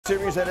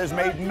Series that has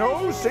made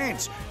no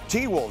sense.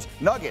 T-Wolves,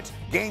 Nuggets,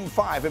 Game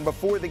 5, and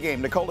before the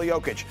game, Nikola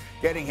Jokic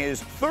getting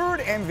his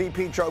third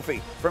MVP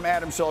trophy from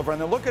Adam Silver.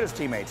 And then look at his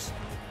teammates.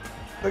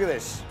 Look at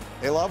this.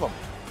 They love him.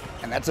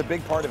 And that's a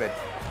big part of it.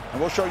 And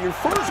we'll show you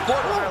first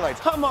quarter highlights.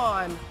 Come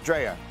on.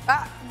 Andraya.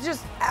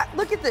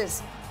 Look at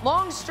this.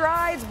 Long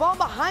strides, ball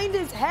behind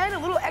his head, a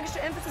little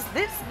extra emphasis.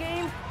 This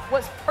game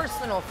was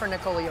personal for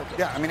Nikola Jokic.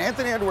 Yeah, I mean,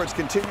 Anthony Edwards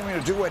continuing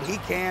to do what he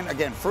can.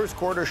 Again, first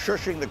quarter,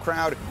 shushing the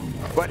crowd.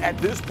 But at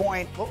this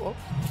point,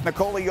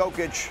 Nikola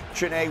Jokic,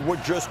 Chiney,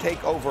 would just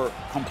take over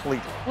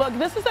completely. Look,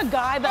 this is a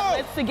guy that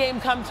lets the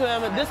game come to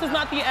him. This is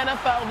not the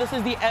NFL. This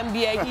is the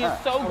NBA. He is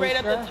so great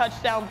at the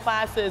touchdown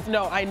passes.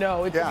 No, I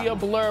know. It could be a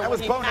blur. That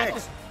was Bo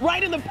Nix.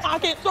 Right in the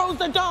pocket, throws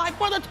the dive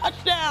for the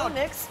touchdown.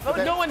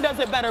 No one does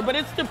it better, but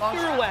it's the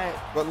pure way.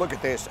 But look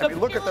at this. I mean,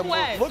 look at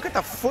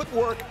the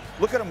footwork.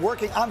 Look at him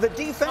working on the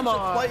defensive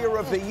player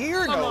of the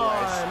year, no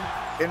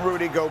less, in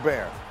Rudy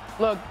Gobert.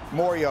 Look,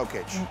 more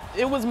Jokic.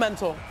 It was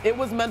mental. It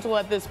was mental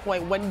at this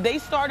point. When they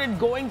started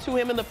going to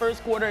him in the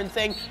first quarter and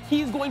saying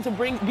he's going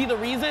to be the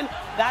reason,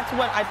 that's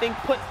what I think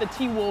put the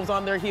T-Wolves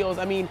on their heels.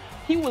 I mean,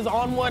 he was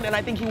on one, and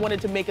I think he wanted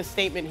to make a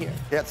statement here.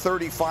 Yeah,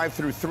 35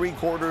 through 3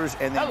 quarters,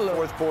 and then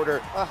fourth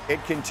quarter,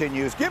 it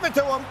continues. Give it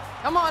to him.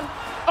 Come on.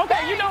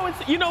 Okay, you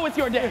know it's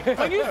your day.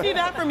 When you see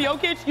that from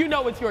Jokic, you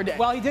know it's your day.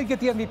 Well, he did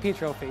get the MVP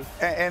trophy.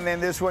 And then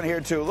this one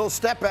here, too. A little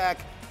step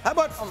back. How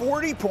about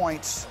 40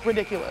 points?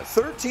 Ridiculous.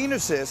 13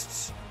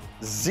 assists,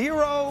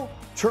 0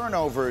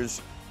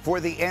 turnovers for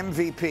the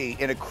MVP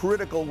in a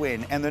critical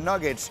win. And the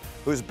Nuggets,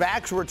 whose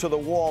backs were to the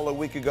wall a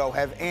week ago,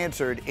 have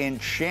answered in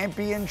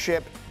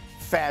championship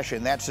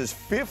fashion. That's his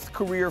 5th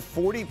career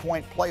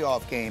 40-point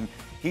playoff game.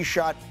 He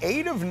shot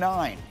 8 of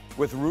 9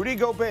 with Rudy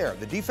Gobert,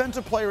 the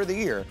Defensive Player of the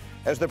Year,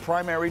 as the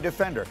primary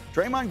defender.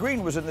 Draymond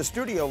Green was in the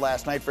studio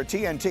last night for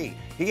TNT.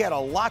 He had a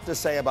lot to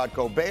say about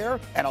Gobert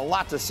and a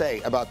lot to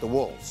say about the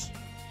Wolves.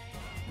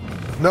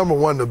 Number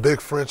one, the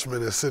big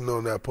Frenchman is sitting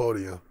on that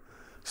podium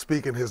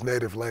speaking his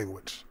native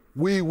language.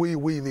 We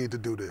need to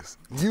do this.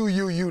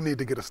 You need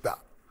to get a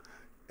stop.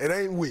 It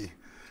ain't we.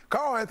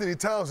 Karl Anthony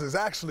Towns is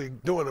actually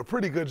doing a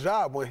pretty good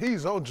job when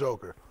he's on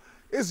Joker.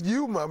 It's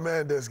you, my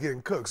man, that's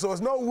getting cooked. So it's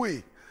no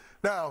we.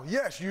 Now,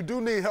 yes, you do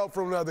need help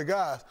from the other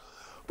guys,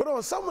 but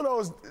on some of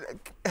those,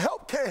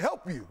 help can't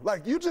help you.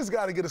 Like, you just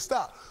got to get a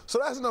stop. So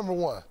that's number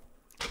one.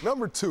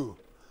 Number two,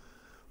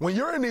 when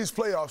you're in these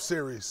playoff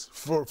series,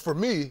 for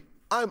me,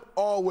 I'm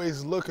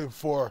always looking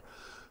for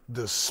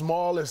the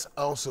smallest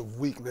ounce of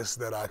weakness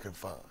that I can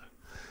find.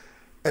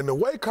 And the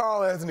way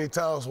Karl Anthony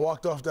Towns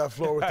walked off that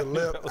floor with the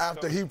limp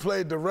after he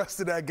played the rest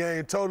of that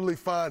game totally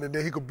fine and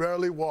then he could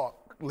barely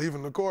walk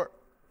leaving the court,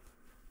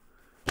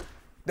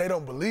 they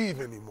don't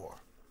believe anymore.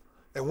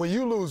 And when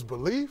you lose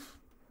belief,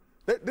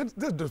 this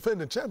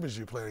defending champions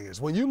you're playing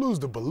against, when you lose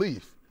the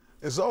belief,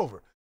 it's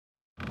over.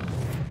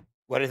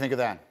 What do you think of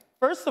that?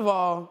 First of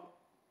all,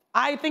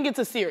 I think it's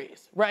a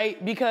series,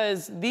 right?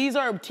 Because these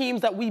are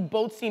teams that we've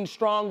both seen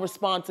strong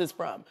responses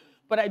from.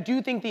 But I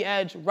do think the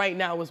edge right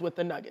now is with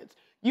the Nuggets.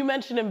 You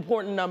mentioned an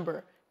important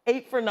number,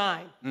 8 for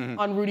 9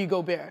 on Rudy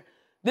Gobert.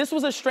 This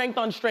was a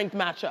strength-on-strength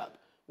matchup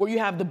where you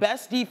have the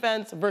best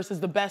defense versus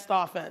the best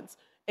offense.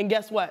 And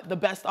guess what? The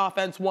best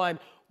offense won.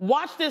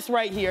 Watch this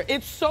right here.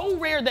 It's so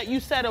rare that you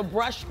set a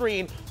brush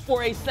screen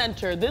for a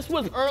center. This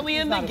was early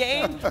in the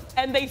game,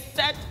 and they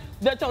set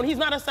the tone. He's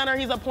not a center.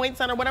 He's a point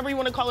center, whatever you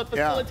want to call it,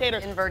 facilitator.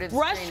 Yeah. Inverted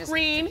brush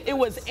screen. It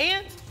was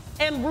Ant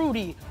and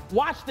Rudy.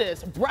 Watch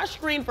this. Brush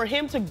screen for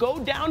him to go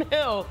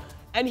downhill,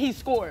 and he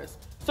scores.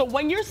 So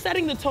when you're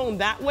setting the tone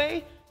that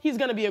way, he's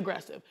going to be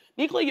aggressive.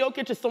 Nikola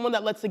Jokic is someone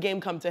that lets the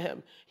game come to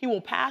him. He will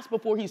pass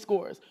before he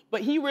scores.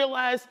 But he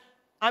realized,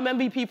 I'm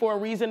MVP for a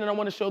reason, and I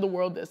want to show the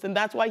world this. And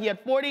that's why he had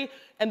 40,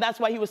 and that's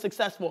why he was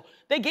successful.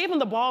 They gave him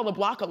the ball on the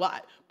block a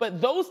lot. But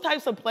those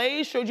types of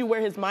plays showed you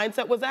where his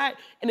mindset was at,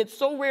 and it's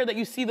so rare that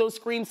you see those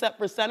screens set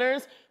for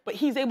centers, but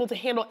he's able to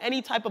handle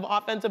any type of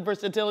offensive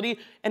versatility,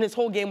 and his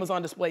whole game was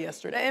on display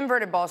yesterday. The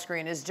inverted ball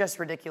screen is just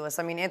ridiculous.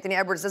 I mean, Anthony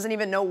Edwards doesn't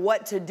even know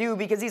what to do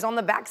because he's on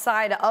the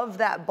backside of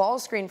that ball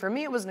screen. For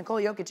me, it was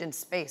Nikola Jokic in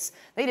space.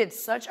 They did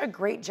such a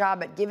great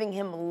job at giving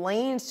him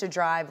lanes to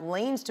drive,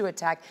 lanes to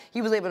attack.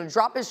 He was able to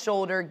drop his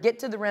shoulder, get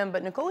to the rim,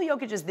 but Nikola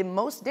Jokic is the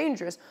most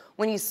dangerous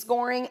when he's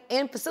scoring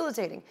and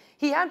facilitating.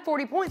 He had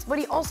 40 points, but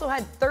he also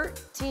had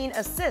 13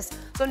 assists.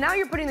 So now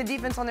you're putting the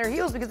defense on their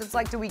heels because it's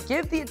like, do we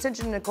give the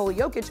attention to Nikola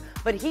Jokic?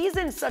 But he's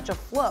in such a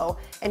flow,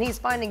 and he's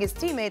finding his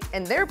teammates,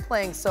 and they're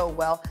playing so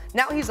well.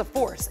 Now he's a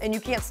force, and you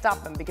can't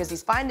stop him because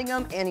he's finding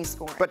them and he's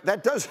scoring. But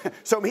that does,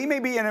 so he may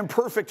be an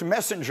imperfect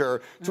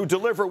messenger to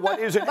deliver what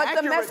is an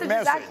accurate message. But the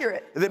message is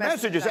accurate. The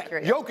message is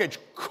accurate. Jokic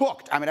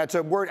cooked. I mean, that's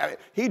a word.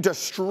 He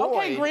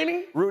destroyed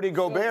Greeny. Rudy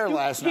Gobert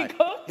last night.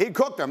 He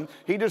cooked him.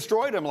 He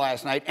destroyed him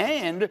last night.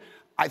 And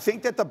I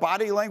think that the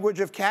body language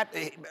of Cat,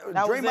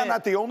 Draymond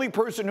not the only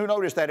person who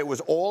noticed that. It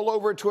was all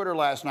over Twitter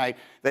last night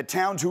that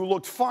Towns, who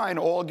looked fine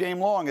all game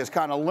long, is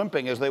kind of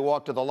limping as they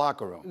walk to the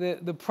locker room.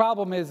 The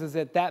problem is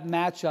that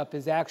matchup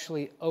is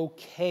actually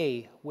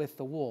okay with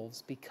the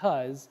Wolves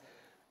because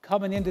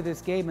coming into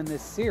this game in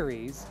this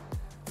series,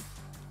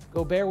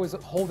 Gobert was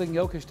holding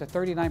Jokic to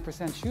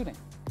 39% shooting.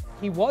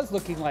 He was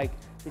looking like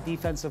the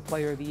defensive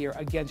player of the year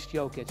against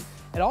Jokic.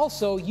 And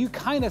also, you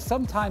kind of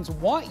sometimes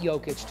want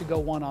Jokic to go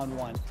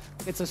one-on-one.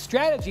 It's a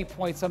strategy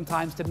point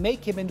sometimes to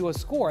make him into a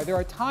scorer. There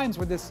are times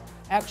where this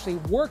actually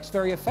works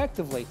very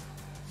effectively.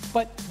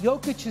 But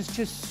Jokic is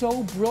just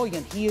so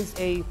brilliant. He is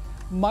a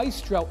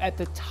maestro at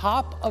the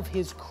top of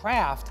his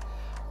craft.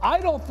 I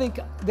don't think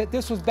that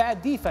this was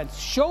bad defense.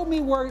 Show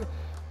me where,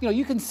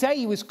 you can say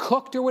he was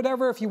cooked or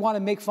whatever if you want to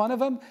make fun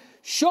of him.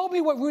 Show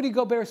me what Rudy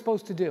Gobert is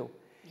supposed to do.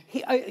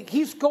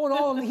 He's going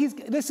all.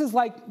 This is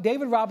like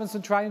David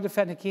Robinson trying to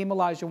defend Hakeem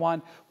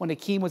Olajuwon when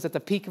Hakeem was at the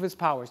peak of his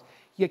powers.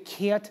 You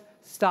can't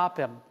stop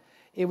him.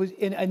 It was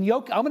I'm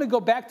going to go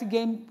back to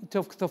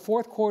the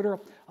fourth quarter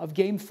of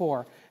Game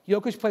 4.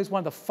 Jokic plays one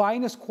of the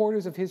finest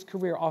quarters of his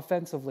career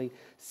offensively.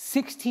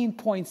 16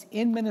 points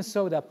in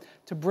Minnesota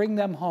to bring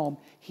them home.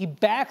 He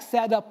backs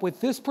that up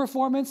with this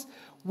performance.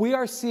 We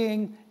are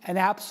seeing an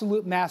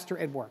absolute master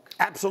at work.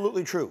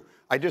 Absolutely true.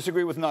 I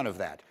disagree with none of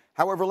that.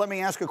 However, let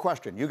me ask a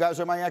question. You guys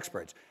are my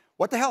experts.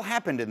 What the hell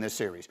happened in this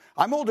series?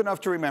 I'm old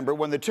enough to remember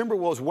when the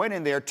Timberwolves went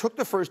in there, took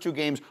the first 2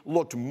 games,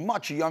 looked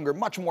much younger,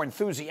 much more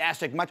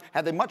enthusiastic,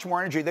 had much more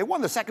energy. They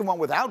won the second one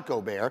without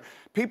Gobert.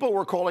 People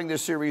were calling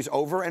this series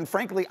over, and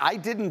frankly, I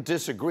didn't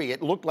disagree.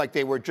 It looked like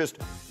they were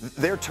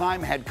their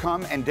time had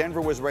come and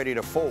Denver was ready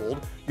to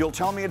fold. You'll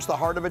tell me it's the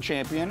heart of a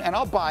champion, and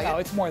I'll buy it. No,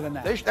 it's more than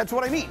that. That's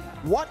what I mean.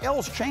 What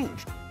else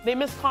changed? They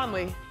missed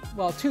Conley.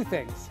 Well, 2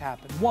 things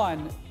happened.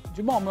 One,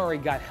 Jamal Murray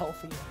got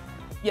healthy.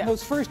 Yes. In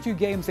those first 2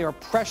 games, they were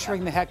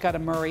pressuring the heck out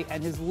of Murray,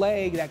 and his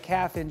leg, that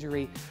calf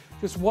injury,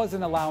 just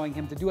wasn't allowing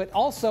him to do it.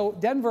 Also,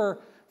 Denver,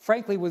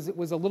 frankly, was a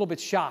little bit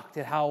shocked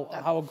at how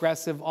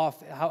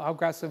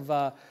aggressive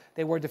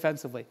they were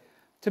defensively.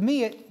 To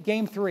me,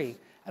 Game 3,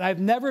 and I've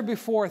never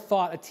before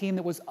thought a team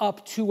that was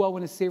up 2-0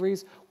 in a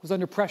series was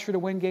under pressure to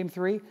win Game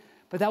 3,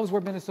 but that was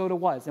where Minnesota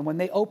was. And when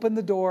they opened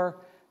the door,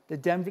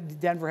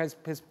 Denver has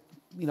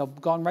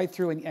gone right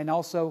through, and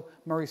also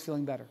Murray's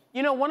feeling better.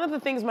 One of the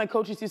things my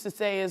coaches used to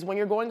say is when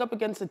you're going up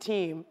against a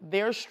team,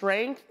 their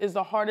strength is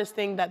the hardest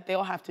thing that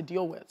they'll have to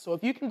deal with. So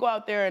if you can go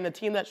out there and a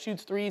team that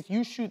shoots threes,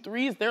 you shoot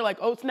threes, they're like,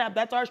 oh, snap,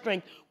 that's our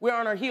strength. We're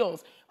on our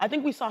heels. I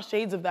think we saw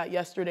shades of that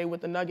yesterday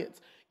with the Nuggets.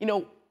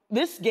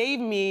 This gave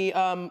me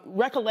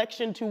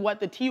recollection to what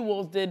the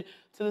T-Wolves did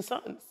to the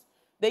Suns.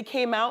 They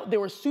came out, they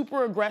were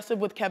super aggressive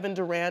with Kevin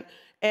Durant,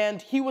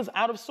 and he was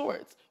out of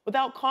sorts.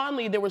 Without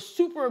Conley, they were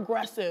super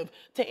aggressive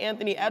to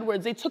Anthony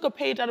Edwards. They took a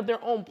page out of their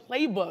own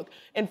playbook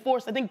and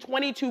forced, I think,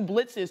 22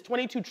 blitzes,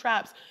 22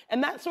 traps,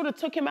 and that sort of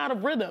took him out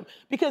of rhythm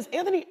because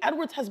Anthony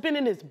Edwards has been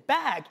in his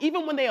bag.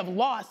 Even when they have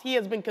lost, he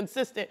has been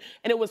consistent,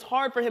 and it was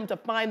hard for him to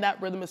find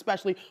that rhythm,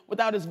 especially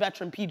without his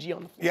veteran PG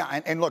on the floor.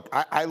 Yeah, and look,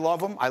 I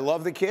love him. I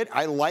love the kid.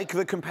 I like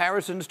the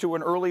comparisons to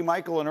an early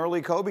Michael and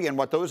early Kobe, and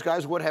what those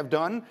guys would have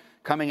done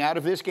coming out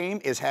of this game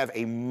is have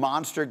a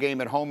monster game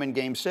at home in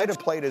Game 6. Have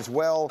played as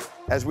well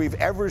as we've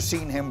ever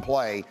seen him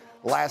play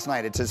last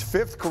night. It's his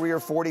 5th career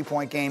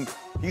 40-point game.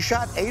 He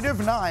shot 8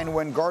 of 9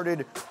 when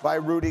guarded by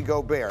Rudy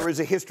Gobert. There is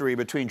a history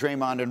between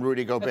Draymond and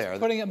Rudy Gobert. That's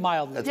putting it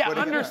mildly. Yeah,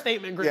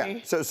 understatement, Greeny.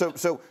 Yeah,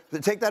 so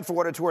take that for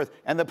what it's worth.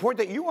 And the point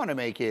that you want to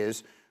make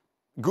is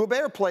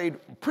Gobert played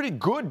pretty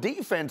good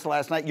defense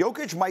last night.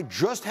 Jokic might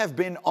just have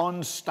been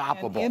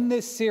unstoppable. And in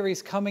this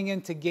series coming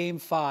into Game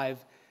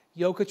 5,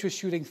 Jokic was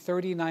shooting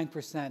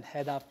 39%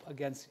 head up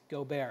against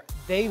Gobert.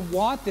 They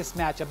want this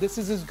matchup. This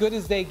is as good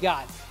as they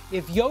got.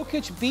 If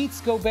Jokic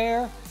beats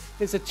Gobert,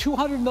 there's a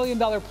 $200 million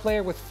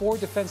player with 4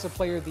 Defensive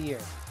Player of the Year.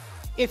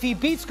 If he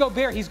beats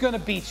Gobert, he's going to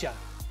beat you.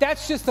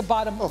 That's just the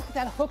bottom. Look at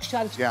that hook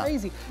shot. It's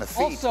crazy.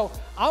 Also,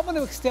 I'm going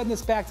to extend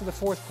this back to the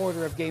fourth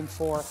quarter of Game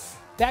 4.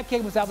 That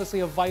game was obviously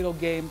a vital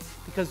game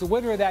because the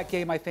winner of that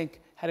game, I think,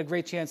 had a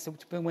great chance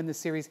to win the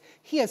series.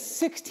 He has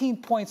 16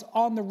 points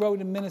on the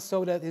road in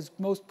Minnesota, his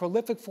most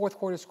prolific fourth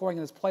quarter scoring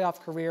in his playoff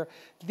career.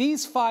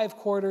 These 5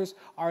 quarters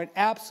are an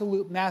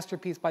absolute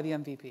masterpiece by the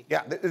MVP.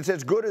 Yeah, it's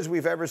as good as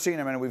we've ever seen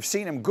him, and we've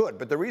seen him good.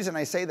 But the reason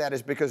I say that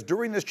is because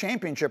during this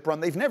championship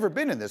run, they've never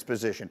been in this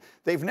position.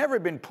 They've never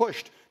been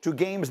pushed to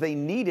games they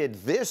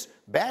needed this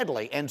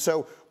badly. And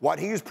so what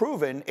he's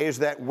proven is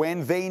that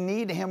when they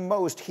need him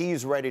most,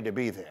 he's ready to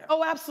be there.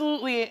 Oh,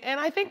 absolutely. And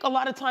I think a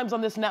lot of times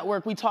on this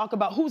network, we talk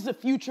about who's the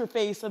future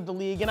face of the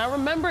league. And I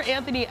remember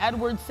Anthony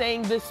Edwards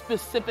saying this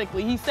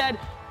specifically. He said,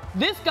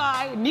 this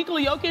guy,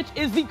 Nikola Jokic,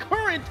 is the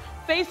current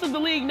face of the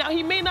league. Now,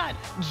 he may not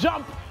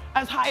jump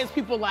as high as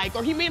people like,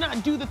 or he may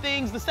not do the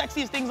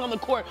sexiest things on the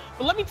court.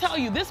 But let me tell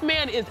you, this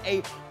man is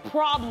a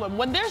problem.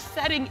 When they're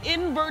setting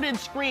inverted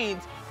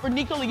screens for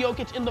Nikola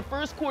Jokic in the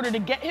first quarter to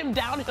get him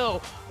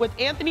downhill with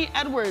Anthony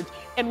Edwards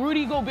and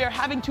Rudy Gobert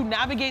having to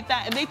navigate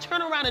that, and they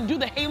turn around and do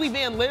the Haley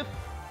Van Lith,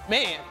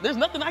 man, there's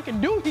nothing I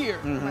can do here.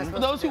 For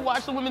those who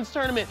watch the women's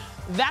tournament,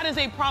 that is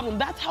a problem.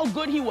 That's how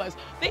good he was.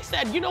 They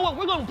said, you know what,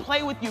 we're going to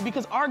play with you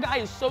because our guy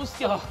is so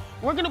skilled.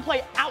 We're going to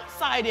play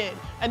outside in.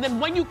 And then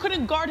when you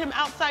couldn't guard him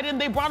outside in,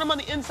 they brought him on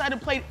the inside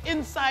and played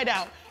inside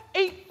out.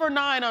 8 for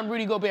 9 on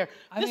Rudy Gobert.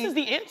 This is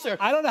the answer.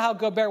 I don't know how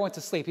Gobert went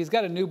to sleep. He's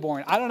got a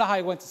newborn. I don't know how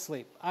he went to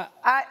sleep.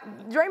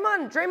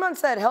 Draymond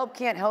said help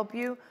can't help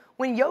you.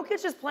 When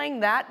Jokic is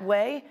playing that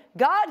way,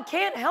 God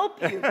can't help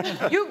you.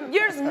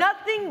 There's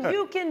nothing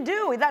you can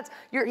do.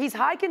 He's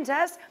high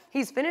contest.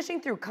 He's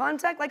finishing through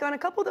contact. Like on a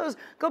couple of those,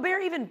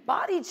 Gobert even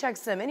body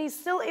checks him, and he's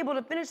still able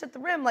to finish at the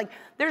rim. Like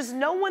there's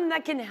no one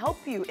that can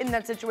help you in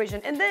that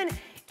situation. And then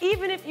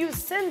even if you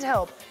send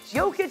help,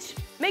 Jokic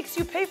makes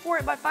you pay for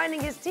it by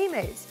finding his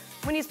teammates.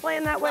 When he's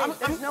playing that way,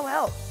 there's no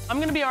help. I'm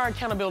going to be our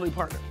accountability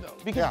partner, though.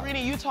 Because,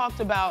 Greeny, you talked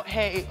about,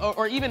 hey,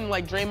 or even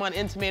like Draymond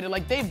intimated,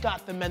 like they've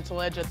got the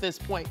mental edge at this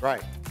point.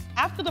 Right.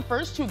 After the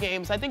first 2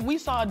 games, I think we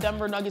saw a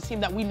Denver Nuggets team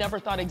that we never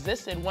thought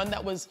existed, one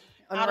that was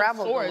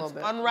unraveled out of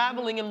sorts,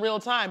 unraveling in real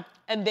time,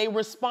 and they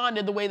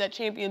responded the way that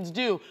champions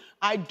do.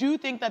 I do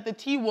think that the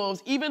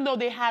T-Wolves, even though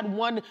they had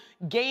one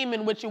game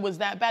in which it was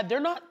that bad, they're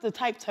not the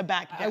type to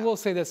back down. I will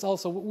say this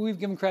also. We've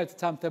given credit to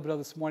Tom Thibodeau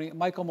this morning.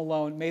 Michael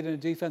Malone made a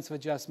defensive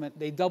adjustment.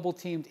 They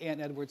double-teamed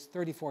Ant Edwards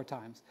 34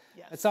 times.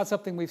 Yes. It's not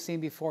something we've seen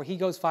before. He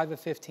goes 5 of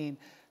 15.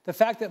 The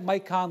fact that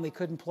Mike Conley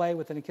couldn't play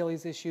with an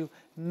Achilles issue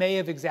may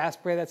have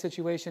exasperated that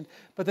situation.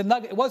 But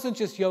it wasn't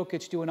just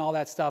Jokic doing all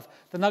that stuff.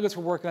 The Nuggets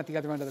were working at the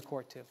other end of the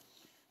court, too.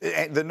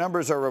 The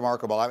numbers are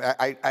remarkable.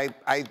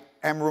 I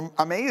am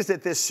amazed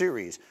at this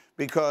series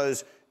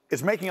because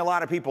it's making a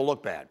lot of people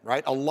look bad,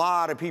 right? A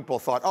lot of people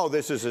thought, oh,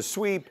 this is a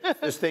sweep.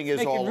 This thing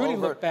is all Rudy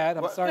over. Look bad,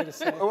 I'm sorry to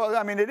say. Well,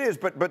 I mean, it is.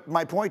 But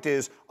my point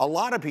is, a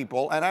lot of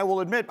people, and I will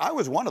admit, I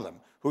was one of them,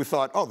 who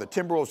thought, oh, the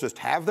Timberwolves just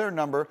have their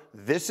number.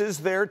 This is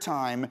their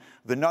time.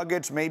 The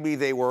Nuggets, maybe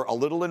they were a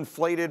little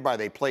inflated by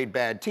they played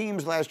bad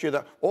teams last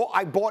year.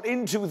 I bought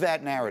into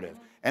that narrative.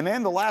 And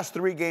then the last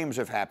 3 games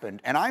have happened,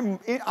 and I'm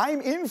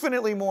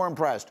infinitely more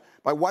impressed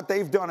by what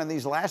they've done in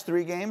these last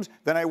 3 games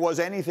than I was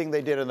anything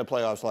they did in the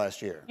playoffs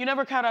last year. You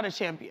never count out a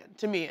champion,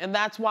 to me, and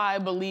that's why I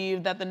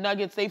believe that the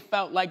Nuggets, they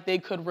felt like they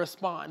could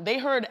respond. They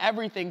heard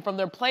everything from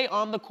their play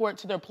on the court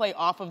to their play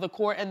off of the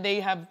court, and they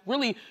have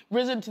really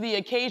risen to the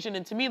occasion.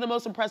 And to me, the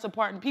most impressive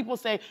part, and people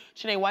say,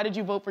 Chiney, why did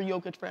you vote for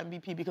Jokic for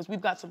MVP? Because we've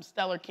got some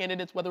stellar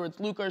candidates, whether it's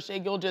Luka or Shai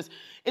Gilgeous.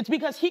 It's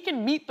because he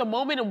can meet the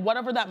moment and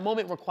whatever that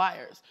moment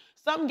requires.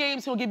 Some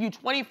games he'll give you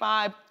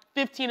 25,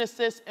 15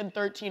 assists, and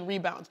 13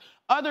 rebounds.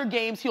 Other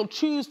games, he'll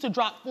choose to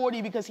drop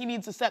 40 because he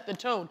needs to set the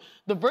tone.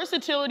 The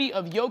versatility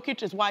of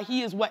Jokic is why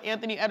he is what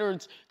Anthony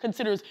Edwards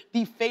considers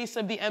the face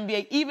of the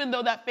NBA, even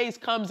though that face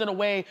comes in a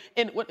way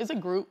in, what is it,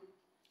 Groot?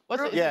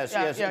 What's it? Yes,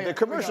 the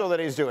commercial that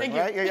he's doing,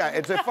 right? Yeah,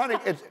 it's a funny.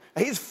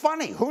 He's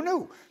funny. Who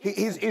knew?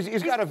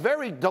 He's got a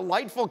very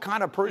delightful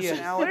kind of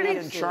personality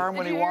and charm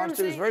when he wants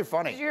to. He's very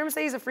funny. Did you hear him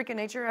say he's a freak of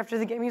nature after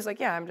the game? He's like,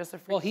 yeah, I'm just a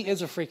freak. Well, he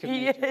is a freak of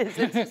nature. He is.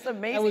 It's just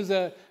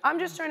amazing. I'm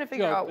just trying to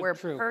figure out where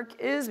Perk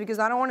is because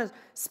I don't want to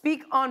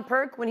speak on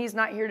Perk when he's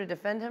not here to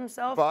defend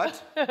himself.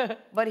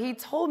 But he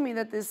told me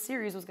that this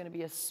series was going to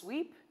be a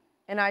sweep.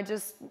 And I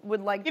just would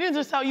like. He didn't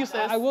just tell you, sis.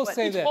 I will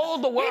say this. He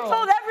told the world. He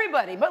told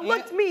everybody, but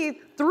looked me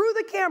through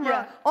the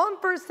camera on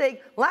First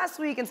Take last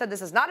week and said,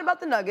 this is not about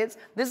the Nuggets.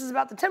 This is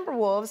about the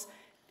Timberwolves.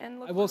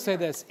 And I will say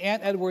this.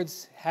 Ant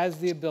Edwards has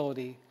the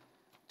ability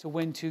to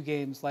win 2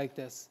 games like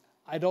this.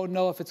 I don't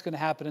know if it's going to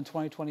happen in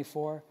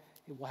 2024.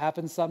 It will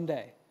happen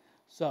someday.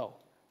 So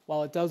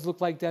while it does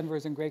look like Denver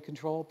is in great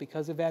control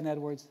because of Ant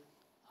Edwards,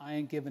 I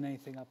ain't giving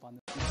anything up on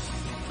this.